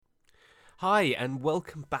Hi, and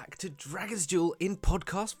welcome back to Dragon's Duel in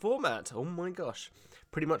podcast format. Oh my gosh.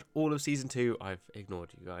 Pretty much all of Season 2, I've ignored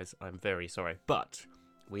you guys. I'm very sorry. But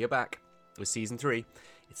we are back with Season 3.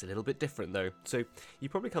 It's a little bit different though. So you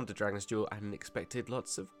probably come to Dragon's Duel and expected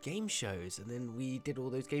lots of game shows. And then we did all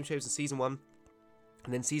those game shows in Season 1.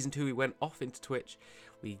 And then Season 2 we went off into Twitch.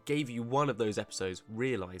 We gave you one of those episodes,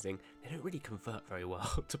 realising they don't really convert very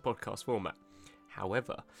well to podcast format.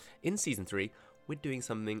 However, in Season 3, we're doing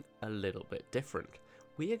something a little bit different.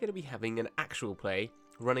 We are going to be having an actual play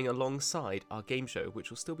running alongside our game show, which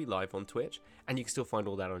will still be live on Twitch, and you can still find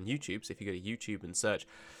all that on YouTube. So if you go to YouTube and search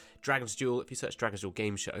Dragon's Duel, if you search Dragon's Duel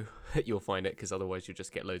Game Show, you'll find it, because otherwise you'll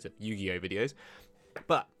just get loads of Yu-Gi-Oh videos.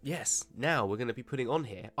 But yes, now we're going to be putting on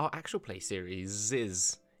here our actual play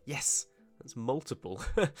series. Yes, that's multiple.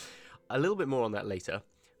 A little bit more on that later.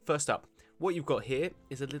 First up, what you've got here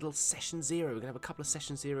is a little Session 0. We're going to have a couple of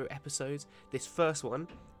Session 0 episodes. This first one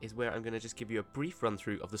is where I'm going to just give you a brief run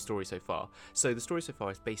through of the story so far. So the story so far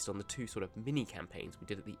is based on the two sort of mini campaigns we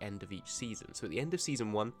did at the end of each season. So at the end of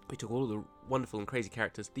Season 1, we took all of the wonderful and crazy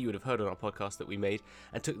characters that you would have heard on our podcast that we made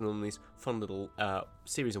and took them on these fun little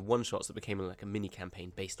series of one-shots that became like a mini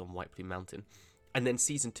campaign based on White Plume Mountain. And then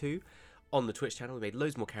Season 2, on the Twitch channel, we made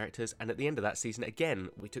loads more characters, and at the end of that season, again,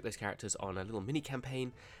 we took those characters on a little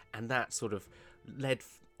mini-campaign, and that sort of led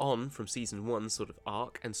on from Season 1's sort of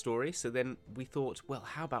arc and story. So then we thought, well,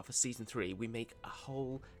 how about for Season 3, we make a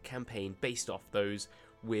whole campaign based off those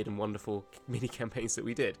weird and wonderful mini-campaigns that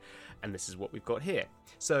we did, and this is what we've got here.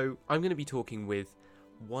 So I'm going to be talking with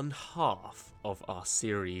one half of our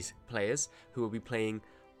series players, who will be playing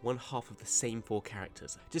one half of the same four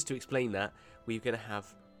characters. Just to explain that, we're going to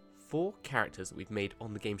have 4 characters that we've made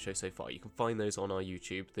on the game show so far. You can find those on our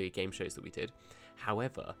YouTube, the game shows that we did.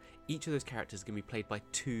 However, each of those characters is going to be played by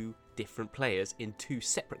 2 different players in 2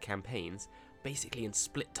 separate campaigns, basically in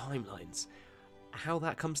split timelines. How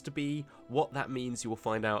that comes to be, what that means, you will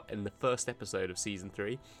find out in the first episode of Season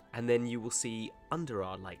 3, and then you will see under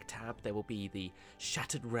our tab there will be the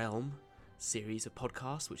Shattered Realm series of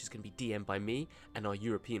podcasts, which is going to be DM'd by me and our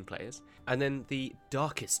European players. And then the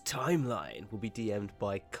Darkest Timeline will be DM'd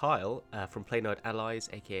by Kyle from Play Nerd Allies,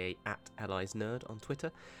 aka @AlliesNerd on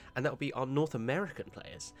Twitter, and that will be our North American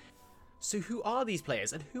players. So who are these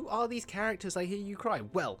players and who are these characters, I hear you cry?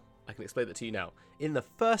 Well, I can explain that to you now. In the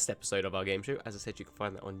first episode of our game show, as I said, you can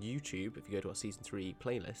find that on YouTube if you go to our Season 3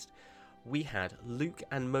 playlist, we had Luke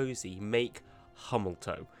and Mosey make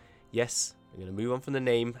Hummeltoe. Yes, we're going to move on from the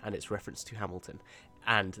name and its reference to Hamilton.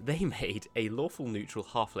 And they made a lawful neutral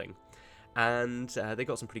halfling. And they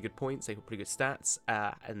got some pretty good points, they got pretty good stats,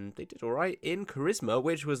 and they did alright in charisma,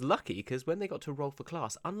 which was lucky, because when they got to roll for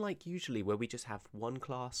class, unlike usually where we just have one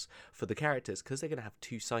class for the characters, because they're going to have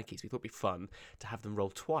 2 psyches, we thought it'd be fun to have them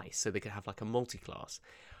roll twice, so they could have like a multi-class.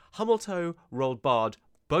 Hummeltoe rolled Bard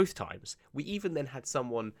both times. We even then had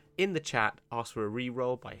someone in the chat ask for a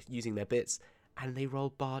re-roll by using their bits, and they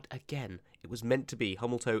rolled Bard again. It was meant to be.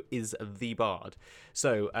 Hummeltoe is the Bard.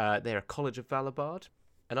 So they're a College of Valor Bard,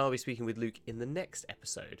 and I'll be speaking with Luke in the next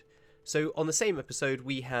episode. So on the same episode,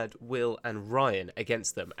 we had Will and Ryan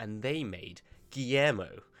against them, and they made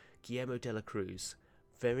Guillermo de la Cruz,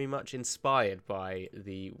 very much inspired by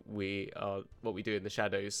the What We Do in the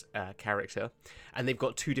Shadows character. And they've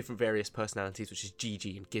got 2 different various personalities, which is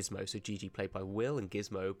Gigi and Gizmo. So Gigi played by Will and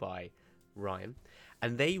Gizmo by Ryan.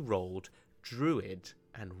 And they rolled Druid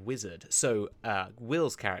and Wizard. So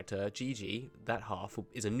Will's character, Gigi, that half,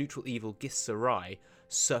 is a neutral evil Gis-Sarai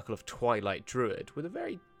Circle of Twilight Druid with a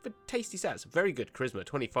very tasty stats. Very good charisma,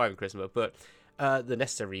 25 in charisma, but the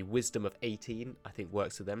necessary wisdom of 18 I think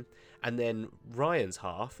works for them. And then Ryan's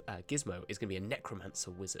half, Gizmo, is going to be a necromancer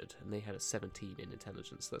wizard, and they had a 17 in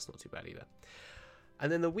intelligence, so that's not too bad either.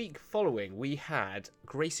 And then the week following, we had,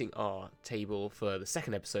 gracing our table for the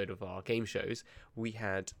second episode of our game shows, we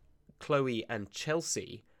had Chloe and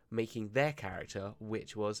Chelsea making their character,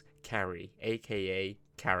 which was Carrie, aka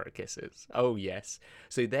Carrot Kisses. Oh yes.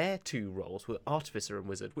 So their 2 roles were Artificer and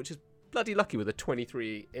Wizard, which is bloody lucky with a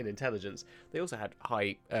 23 in intelligence. They also had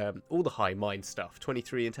high, all the high mind stuff.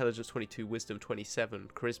 23 intelligence, 22 wisdom, 27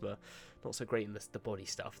 charisma. Not so great in the body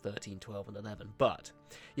stuff, 13, 12 and 11. But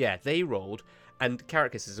yeah, they rolled, and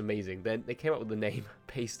Carrot Kisses is amazing. Then they came up with the name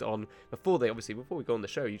based on, before we go on the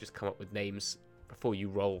show, you just come up with names before you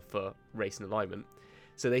roll for race and alignment.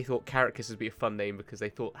 So they thought Carrot Kisses would be a fun name because they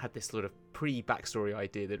thought had this sort of pre-backstory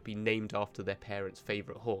idea that it'd be named after their parents'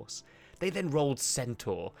 favourite horse. They then rolled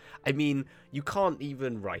Centaur. I mean, you can't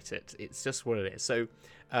even write it. It's just what it is. So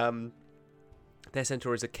their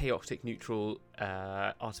Centaur is a chaotic neutral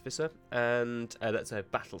artificer, and that's a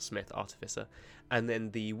battlesmith artificer. And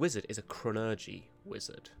then the wizard is a chronergy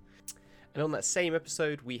wizard. And on that same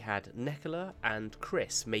episode, we had Nicola and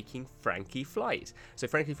Chris making Frankie Flight. So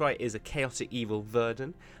Frankie Flight is a chaotic evil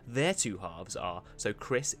Verdun. Their two halves are, so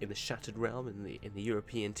Chris in the Shattered Realm in the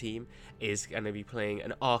European team is going to be playing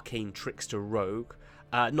an arcane trickster rogue.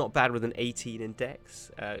 Not bad with an 18 in dex,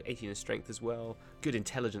 18 in strength as well. Good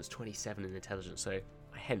intelligence, 27 in intelligence, so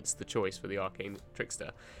hence the choice for the arcane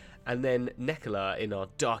trickster. And then Nicola in our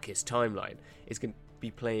Darkest Timeline is going to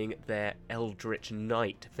be playing their Eldritch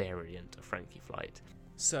Knight variant of Frankie Flight.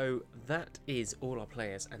 So that is all our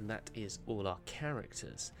players and that is all our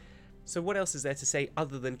characters. So what else is there to say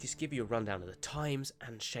other than just give you a rundown of the times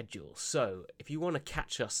and schedule? So if you want to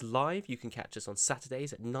catch us live, you can catch us on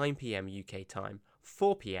Saturdays at 9 PM UK time,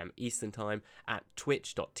 4 PM Eastern time at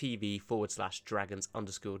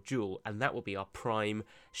twitch.tv/dragons_duel, and that will be our prime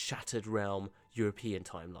Shattered Realm European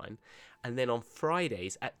timeline. And then on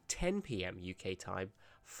Fridays at 10 PM UK time,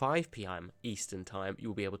 5 PM Eastern time,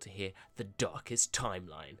 you'll be able to hear the Darkest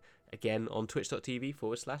Timeline. Again on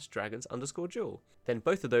twitch.tv/dragons_duel. Then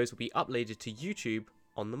both of those will be uploaded to YouTube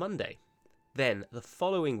on the Monday. Then the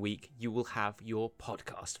following week, you will have your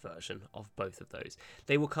podcast version of both of those.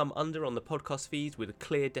 They will come under on the podcast feeds with a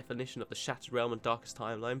clear definition of the Shattered Realm and Darkest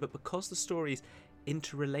Timeline, but because the stories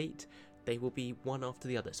interrelate, they will be one after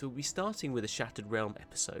the other. So we'll be starting with a Shattered Realm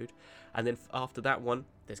episode, and then after that one,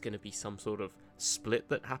 there's going to be some sort of split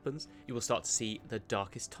that happens. You will start to see the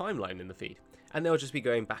Darkest Timeline in the feed, and they'll just be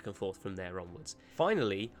going back and forth from there onwards.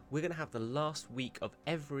 Finally, we're going to have the last week of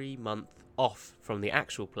every month off from the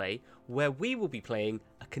actual play, where we will be playing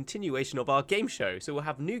a continuation of our game show. So we'll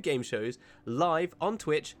have new game shows live on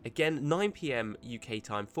Twitch, again 9 PM UK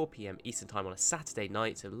time, 4 PM Eastern time on a Saturday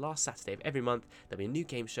night, so the last Saturday of every month there'll be a new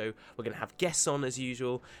game show. We're going to have guests on as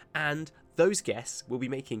usual, and those guests will be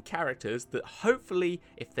making characters that hopefully,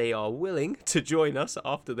 if they are willing to join us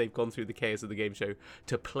after they've gone through the chaos of the game show,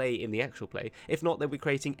 to play in the actual play. If not, they'll be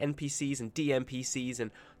creating NPCs and DMPCs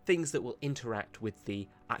and things that will interact with the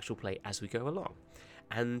actual play as we go along.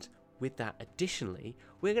 And with that, additionally,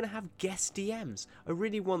 we're going to have guest DMs. I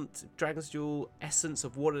really want Dragon's Duel essence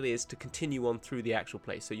of what it is to continue on through the actual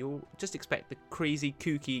play. So you'll just expect the crazy,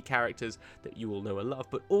 kooky characters that you all know and love,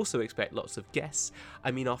 but also expect lots of guests. I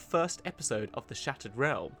mean, our first episode of the Shattered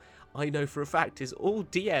Realm, I know for a fact, is all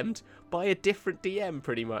DM'd by a different DM,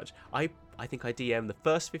 pretty much. I think I DM the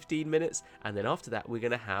first 15 minutes, and then after that, we're going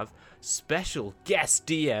to have special guest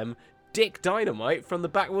DM Dick Dynamite from the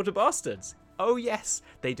Backwater Bastards. Oh yes,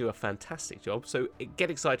 they do a fantastic job, so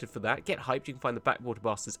get excited for that, get hyped. You can find the Backwater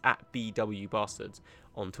Bastards at BW Bastards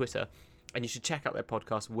on Twitter, and you should check out their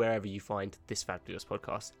podcast wherever you find this fabulous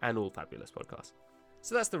podcast and all fabulous podcasts.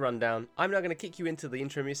 So that's the rundown. I'm now going to kick you into the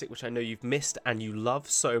intro music, which I know you've missed and you love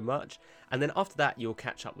so much. And then after that, you'll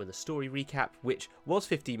catch up with a story recap, which was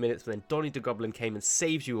 15 minutes, but then Donny the Goblin came and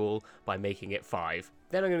saved you all by making it 5.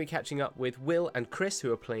 Then I'm going to be catching up with Will and Chris,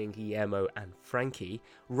 who are playing Guillermo and Frankie.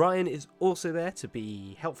 Ryan is also there to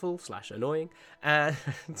be helpful / annoying. And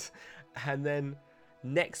then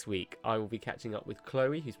next week, I will be catching up with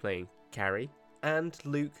Chloe, who's playing Carrie, and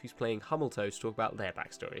Luke, who's playing Hummeltoe, to talk about their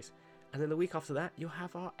backstories. And then the week after that, you'll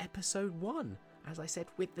have our episode 1, as I said,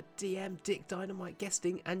 with the DM Dick Dynamite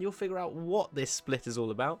guesting, and you'll figure out what this split is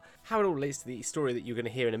all about, how it all relates to the story that you're going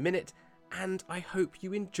to hear in a minute, and I hope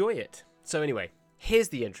you enjoy it. So anyway, here's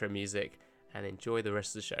the intro music, and enjoy the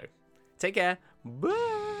rest of the show. Take care.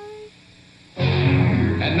 Bye!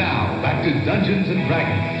 And now, back to Dungeons and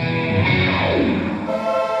Dragons.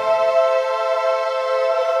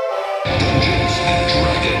 Dungeons and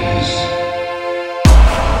Dragons.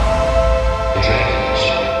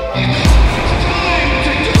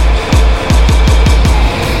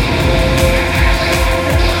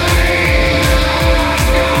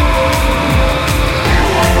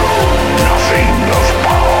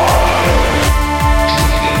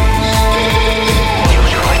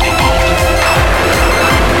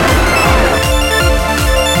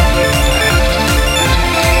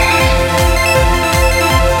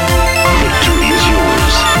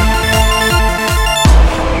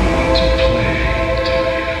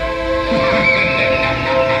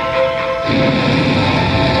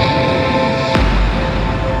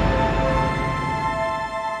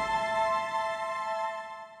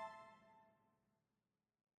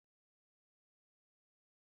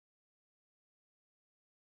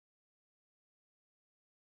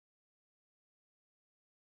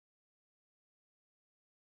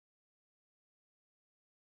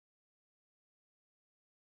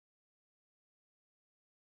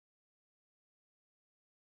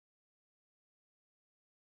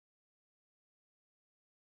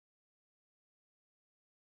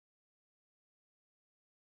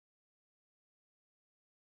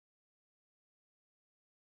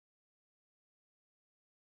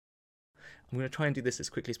 I'm going to try and do this as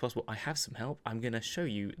quickly as possible. I have some help. I'm going to show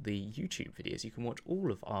you the YouTube videos. You can watch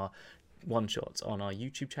all of our one-shots on our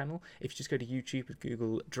YouTube channel. If you just go to YouTube and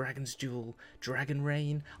Google Dragon's Duel, Dragon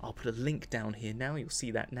Reign, I'll put a link down here now. You'll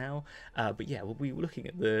see that now. But yeah, we'll be looking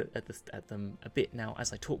at them a bit now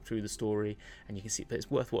as I talk through the story, and you can see that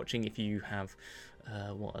it's worth watching if you have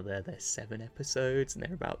what are there? There's 7 episodes and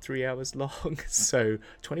they're about 3 hours long, so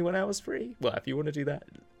 21 hours free. Well, if you want to do that,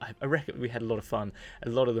 I reckon we had a lot of fun. A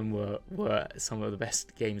lot of them were some of the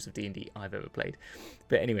best games of D&D I've ever played.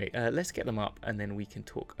 But anyway, let's get them up and then we can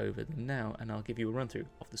talk over them now, and I'll give you a run through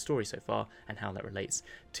of the story so far and how that relates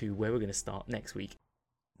to where we're going to start next week.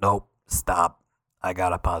 Nope, stop. I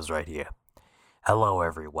gotta pause right here. Hello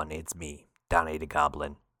everyone, it's me, Donnie the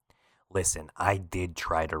Goblin. Listen, I did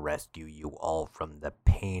try to rescue you all from the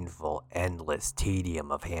painful, endless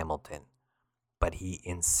tedium of Hamilton, but he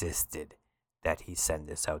insisted that he send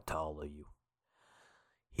this out to all of you.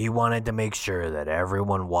 He wanted to make sure that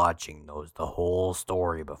everyone watching knows the whole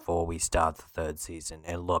story before we start the 3rd season.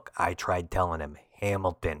 And look, I tried telling him,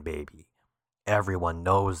 Hamilton, baby. Everyone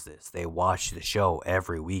knows this. They watch the show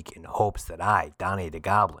every week in hopes that I, Donnie the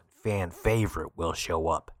Goblin, fan favorite, will show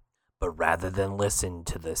up. But rather than listen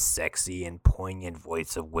to the sexy and poignant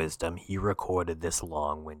voice of wisdom, he recorded this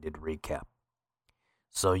long-winded recap.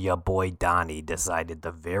 So your boy Donnie decided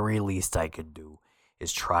the very least I could do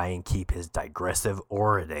is try and keep his digressive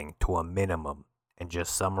orating to a minimum and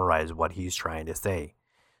just summarize what he's trying to say.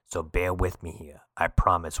 So bear with me here. I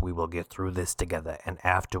promise we will get through this together, and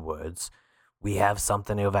afterwards, we have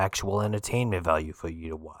something of actual entertainment value for you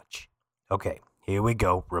to watch. Okay, here we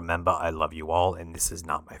go. Remember, I love you all, and this is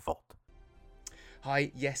not my fault.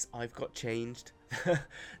 Hi, yes, I've got changed.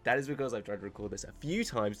 That is because I've tried to record this a few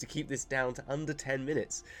times to keep this down to under 10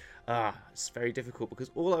 minutes. It's very difficult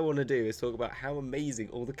because all I want to do is talk about how amazing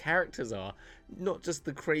all the characters are. Not just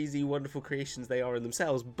the crazy, wonderful creations they are in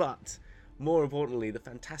themselves, but more importantly, the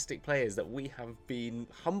fantastic players that we have been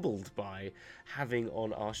humbled by having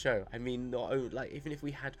on our show. I mean, not only, like, even if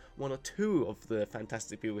we had 1 or 2 of the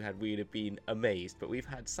fantastic people we had, we'd have been amazed. But we've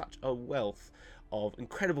had such a wealth of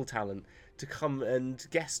incredible talent to come and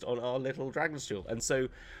guest on our little Dragon's Duel. And so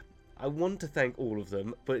I want to thank all of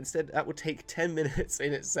them, but instead that would take 10 minutes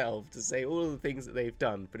in itself to say all of the things that they've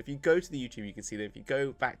done. But if you go to the YouTube, you can see them. If you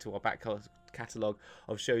go back to our back catalogue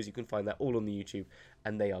of shows, you can find that all on the YouTube,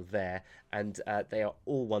 and they are there, and they are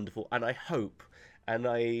all wonderful. And I hope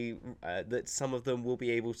that some of them will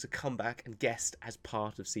be able to come back and guest as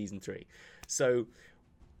part of season 3. So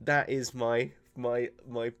that is my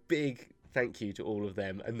big thank you to all of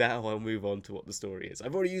them, and now I'll move on to what the story is.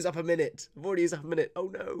 I've already used up a minute. Oh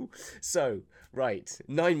no. So, right,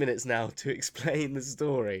 9 minutes now to explain the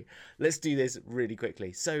story. Let's do this really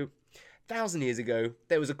quickly. So, 1,000 years ago,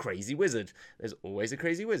 there was a crazy wizard. There's always a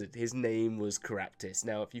crazy wizard. His name was Caraptus.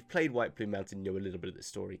 Now, if you've played White Plume Mountain, you know a little bit of the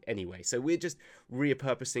story anyway. So we're just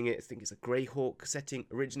repurposing it. I think it's a Greyhawk setting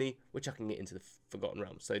originally. We're chucking it into the Forgotten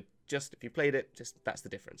Realms. So just, if you played it, just that's the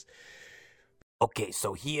difference. Okay,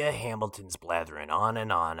 so here Hamilton's blathering on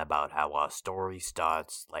and on about how our story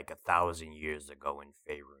starts like 1,000 years ago in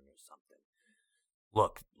Faerun or something.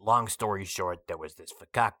 Look, long story short, there was this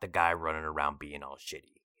fakakta guy running around being all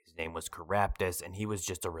shitty. His name was Caraptus, and he was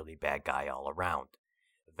just a really bad guy all around.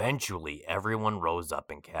 Eventually, everyone rose up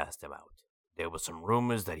and cast him out. There were some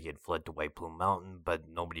rumors that he had fled to White Plume Mountain, but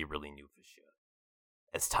nobody really knew for sure.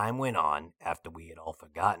 As time went on, after we had all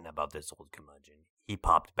forgotten about this old curmudgeon, he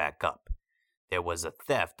popped back up. There was a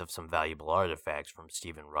theft of some valuable artifacts from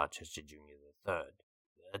Stephen Rochester Jr. III.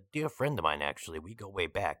 A dear friend of mine, actually. We go way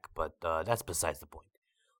back, but that's besides the point.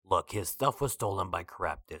 Look, his stuff was stolen by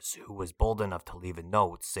Caraptus, who was bold enough to leave a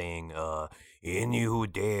note saying, any who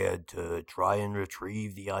dared to try and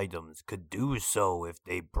retrieve the items could do so if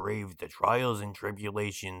they braved the trials and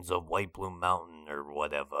tribulations of White Plume Mountain or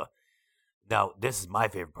whatever. Now, this is my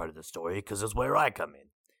favorite part of the story, because it's where I come in.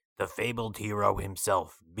 The fabled hero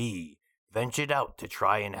himself, me, ventured out to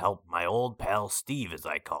try and help my old pal Steve, as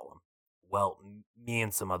I call him. Well, me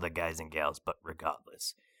and some other guys and gals, but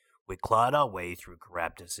regardless. We clawed our way through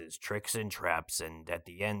Caraptus's tricks and traps, and at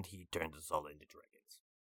the end, he turned us all into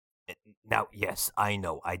dragons. Now, yes, I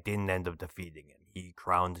know, I didn't end up defeating him. He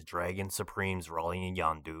crowned Dragon Supremes Rolling and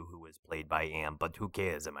Yondu, who was played by Am, but who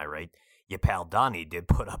cares, am I right? Your pal Donnie did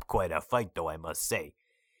put up quite a fight, though, I must say.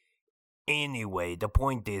 Anyway, the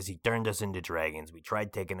point is, he turned us into dragons. We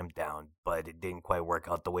tried taking him down, but it didn't quite work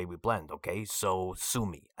out the way we planned, okay? So, sue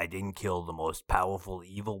me. I didn't kill the most powerful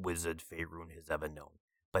evil wizard Faerun has ever known.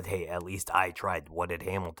 But hey, at least I tried. What did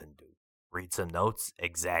Hamilton do? Read some notes?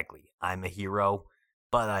 Exactly. I'm a hero.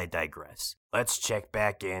 But I digress. Let's check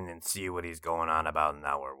back in and see what he's going on about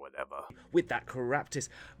now or whatever. With that, Caraptus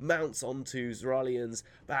mounts onto Zeralian's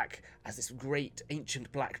back as this great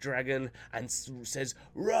ancient black dragon and says,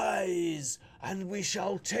 "Rise, and we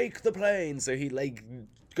shall take the plain." So he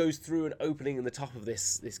goes through an opening in the top of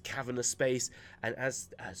this cavernous space, and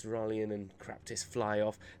as Zeralian and Caraptus fly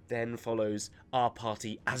off, then follows our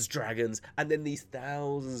party as dragons, and then these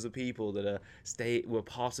thousands of people that were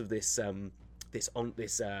part of this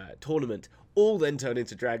tournament all then turn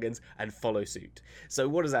into dragons and follow suit. So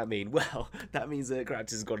what does that mean? Well, that means that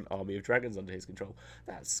Kratos has got an army of dragons under his control.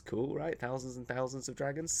 That's cool, right? Thousands and thousands of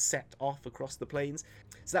dragons set off across the plains.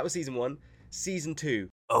 So that was season 1. Season 2.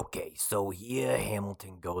 Okay, so here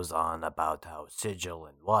Hamilton goes on about how Sigil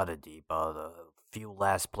and Waterdeep are the few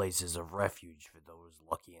last places of refuge for those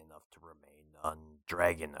lucky enough to remain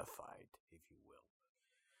undragonified, if you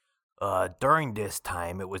will. During this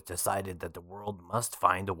time, it was decided that the world must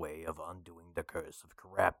find a way of undoing the curse of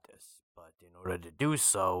Caraptus, but in order to do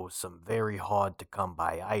so, some very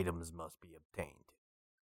hard-to-come-by items must be obtained.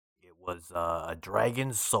 It was a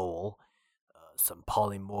dragon's soul, some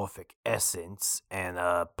polymorphic essence, and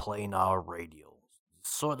a planar radial,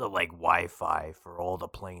 sort of like Wi-Fi for all the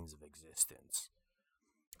planes of existence.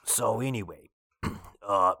 So anyway,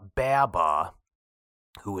 Baba,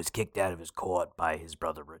 who was kicked out of his court by his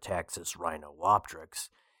brother Retaxus Rhinooptrix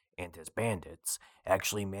and his bandits,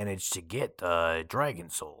 actually managed to get the dragon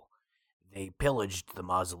soul. They pillaged the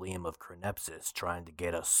mausoleum of Cronepsis, trying to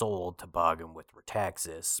get a soul to bargain with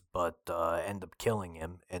Retaxus, but end up killing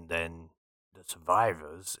him, and then the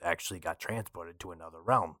survivors actually got transported to another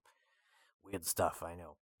realm. Weird stuff, I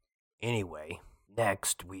know. Anyway,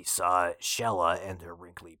 next we saw Shella and her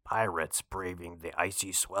wrinkly pirates braving the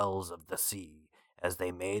icy swells of the sea as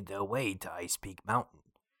they made their way to Ice Peak Mountain.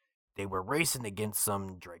 They were racing against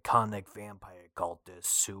some draconic vampire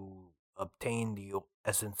cultists who obtained the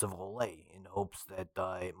essence of Olay in hopes that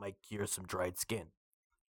it might cure some dried skin.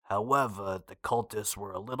 However, the cultists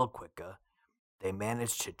were a little quicker. They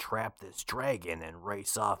managed to trap this dragon and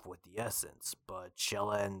race off with the essence, but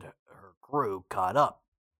Shella and her crew caught up,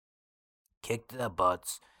 kicked their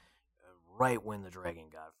butts right when the dragon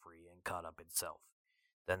got free and caught up itself.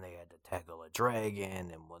 Then they had to tackle a dragon,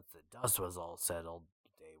 and once the dust was all settled,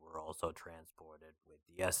 they were also transported with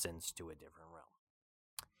the essence to a different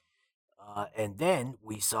realm. And then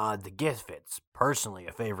we saw the Githfits, personally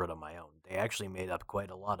a favorite of my own. They actually made up quite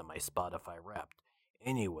a lot of my Spotify Wrapped.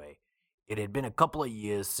 Anyway, it had been a couple of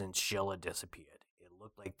years since Shella disappeared. It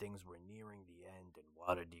looked like things were nearing the end, and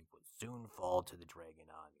Waterdeep would soon fall to the dragon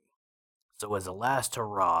army. So as a last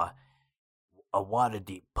hurrah, a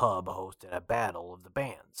Waterdeep pub hosted a battle of the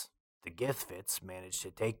bands. The Githfits managed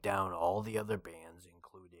to take down all the other bands,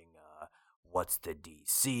 including What's the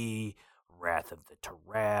DC, Wrath of the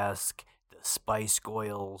Tarrasque, the Spice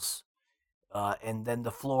Goyles, and then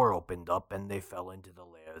the floor opened up and they fell into the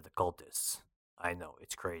lair of the cultists. I know,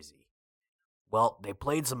 it's crazy. Well, they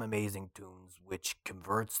played some amazing tunes, which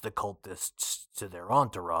converts the cultists to their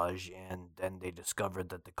entourage, and then they discovered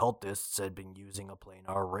that the cultists had been using a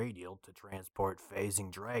planar radial to transport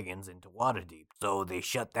phasing dragons into Waterdeep. So they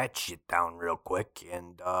shut that shit down real quick,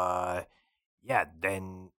 and,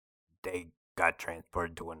 then they got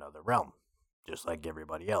transported to another realm, just like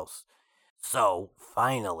everybody else. So,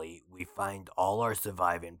 finally, we find all our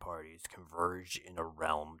surviving parties converge in a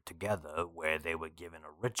realm together where they were given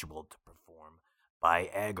a ritual to perform by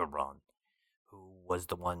Agaron, who was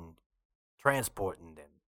the one transporting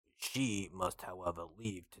them. She must, however,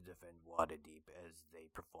 leave to defend Waterdeep as they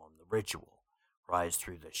perform the ritual, rise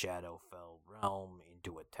through the Shadowfell realm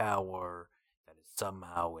into a tower that is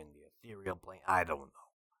somehow in the ethereal plane. I don't know.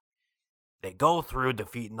 They go through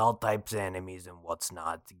defeating all types of enemies and what's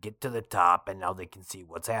not to get to the top, and now they can see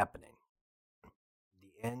what's happening.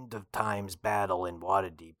 The end of times battle in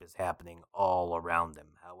Waterdeep is happening all around them.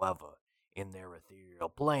 However, in their ethereal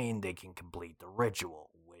plane, they can complete the ritual,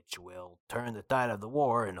 which will turn the tide of the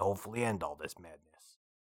war and hopefully end all this madness.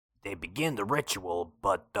 They begin the ritual,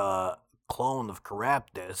 but the clone of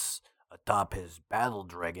Caraptus atop his battle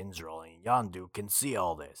dragon, Zeralian Yondu, can see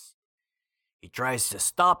all this. He tries to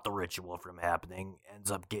stop the ritual from happening,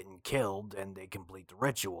 ends up getting killed, and they complete the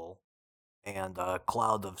ritual. And a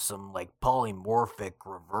cloud of some, polymorphic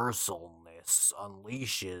reversalness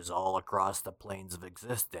unleashes all across the planes of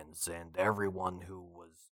existence, and everyone who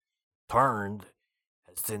was turned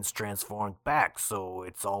has since transformed back, so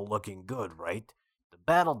it's all looking good, right? The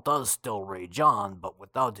battle does still rage on, but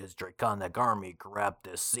without his draconic army,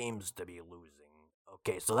 Caraptus seems to be losing.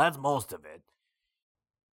 Okay, so that's most of it.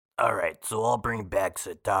 Alright, so I'll bring back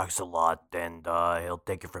Sid talks a lot, and he'll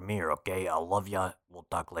take it from here, okay? I love ya. We'll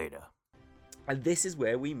talk later. And this is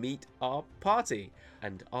where we meet our party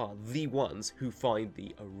and are the ones who find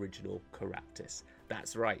the original Caraptus.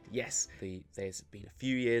 That's right, yes. There's been a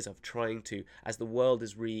few years of trying to, as the world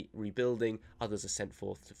is rebuilding, others are sent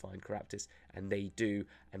forth to find Caraptus, and they do.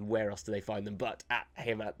 And where else do they find them but at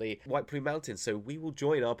him at the White Plume Mountains? So we will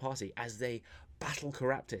join our party as they battle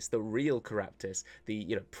Caraptus, the real Caraptus, the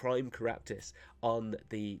prime Caraptus on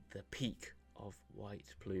the peak of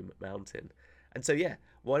White Plume Mountain. And so yeah,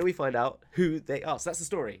 why don't we find out who they are? So that's the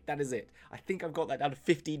story. That is it. I think I've got that down to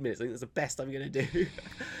 15 minutes. I think that's the best I'm going to do.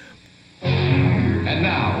 And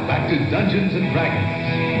now, back to Dungeons and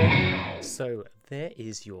Dragons. So there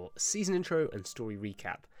is your season intro and story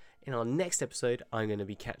recap. In our next episode, I'm going to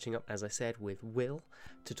be catching up, as I said, with Will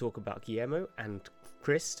to talk about Guillermo and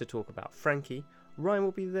Chris to talk about Frankie. Ryan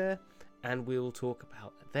will be there, and we'll talk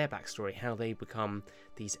about their backstory, how they become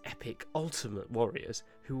these epic ultimate warriors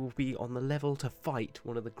who will be on the level to fight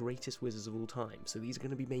one of the greatest wizards of all time. So these are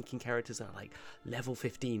going to be making characters that are like level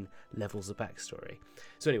 15 levels of backstory.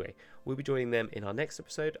 So anyway, we'll be joining them in our next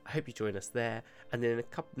episode. I hope you join us there. And then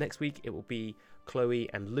next week, it will be Chloe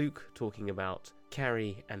and Luke talking about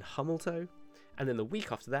Carrie and Hummeltoe. And then the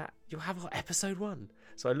week after that, you'll have our episode 1.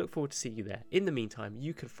 So I look forward to seeing you there. In the meantime,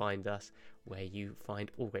 you can find us where you find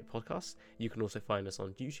all great podcasts. You can also find us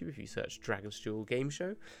on YouTube if you search Dragon's Duel Game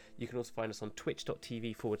Show. You can also find us on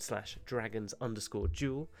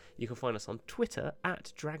twitch.tv/dragons_duel. You can find us on Twitter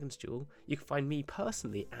at Dragon's Duel. You can find me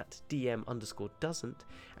personally at DM_doesn't.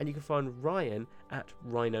 And you can find Ryan at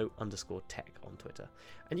Rhino_tech on Twitter.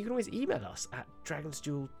 And you can always email us at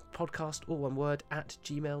dragonsduelpodcast, all one word,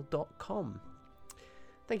 @gmail.com.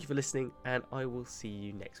 Thank you for listening, and I will see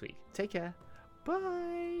you next week. Take care.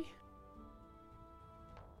 Bye.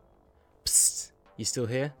 Psst. You still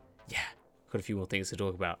here? Yeah. Got a few more things to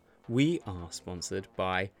talk about. We are sponsored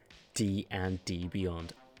by D&D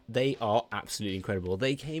Beyond. They are absolutely incredible.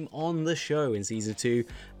 They came on the show in season 2,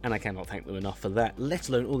 and I cannot thank them enough for that, let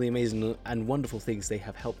alone all the amazing and wonderful things they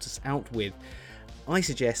have helped us out with. I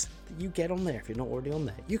suggest that you get on there if you're not already on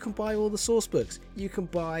there. You can buy all the source books. You can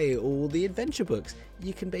buy all the adventure books.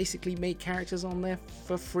 You can basically make characters on there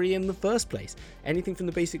for free in the first place. Anything from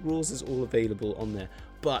the basic rules is all available on there.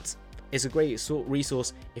 But it's a great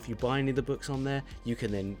resource. If you buy any of the books on there, you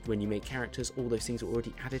can then, when you make characters, all those things are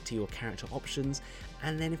already added to your character options.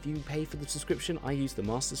 And then if you pay for the subscription, I use the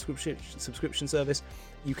Master subscription service,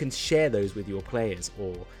 you can share those with your players,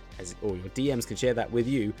 or your DMs can share that with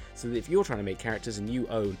you, so that if you're trying to make characters and you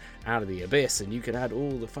own Out of the Abyss, and you can add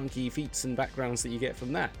all the funky feats and backgrounds that you get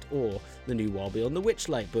from that, or the new Wild Beyond the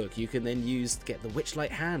Witchlight book, you can then get the Witchlight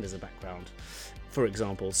hand as a background, for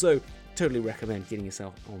example. So totally recommend getting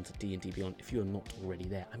yourself onto D&D Beyond if you're not already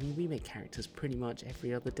there. I mean, we make characters pretty much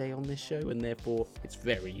every other day on this show, and therefore it's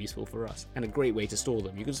very useful for us, and a great way to store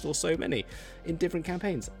them. You can store so many in different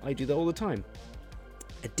campaigns. I do that all the time.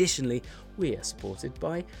 Additionally, we are supported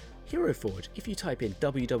by HeroForge. If you type in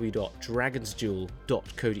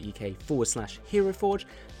www.dragonsduel.co.uk/HeroForge,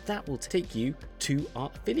 that will take you to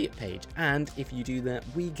our affiliate page. And if you do that,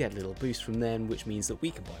 we get a little boost from them, which means that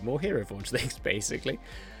we can buy more HeroForge things, basically.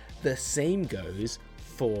 The same goes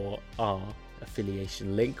for our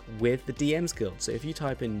affiliation link with the DMs Guild. So if you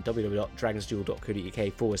type in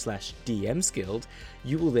www.dragonsduel.co.uk/DMs Guild,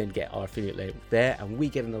 you will then get our affiliate link there, and we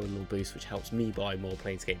get another little boost, which helps me buy more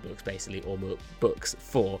Planescape books, basically, or more books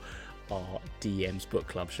for our DMs Book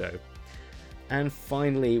Club show. And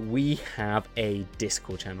finally, we have a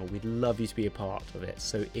Discord channel. We'd love you to be a part of it.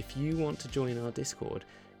 So if you want to join our Discord,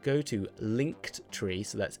 go to Linktree,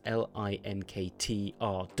 so that's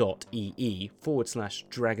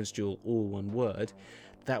linktr.ee/Dragons Duel, all one word.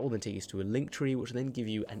 That will then take us to a Linktree, which will then give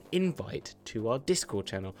you an invite to our Discord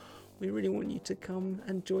channel. We really want you to come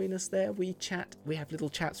and join us there. We chat, we have little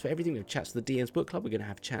chats for everything. We have chats for the DM's Book Club. We're going to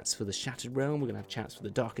have chats for the Shattered Realm. We're going to have chats for the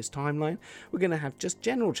Darkest Timeline. We're going to have just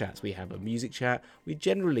general chats. We have a music chat. We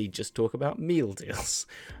generally just talk about meal deals.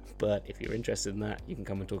 But if you're interested in that, you can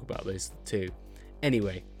come and talk about those too.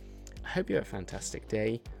 Anyway, I hope you have a fantastic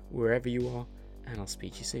day wherever you are, and I'll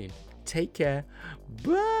speak to you soon. Take care.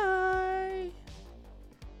 Bye.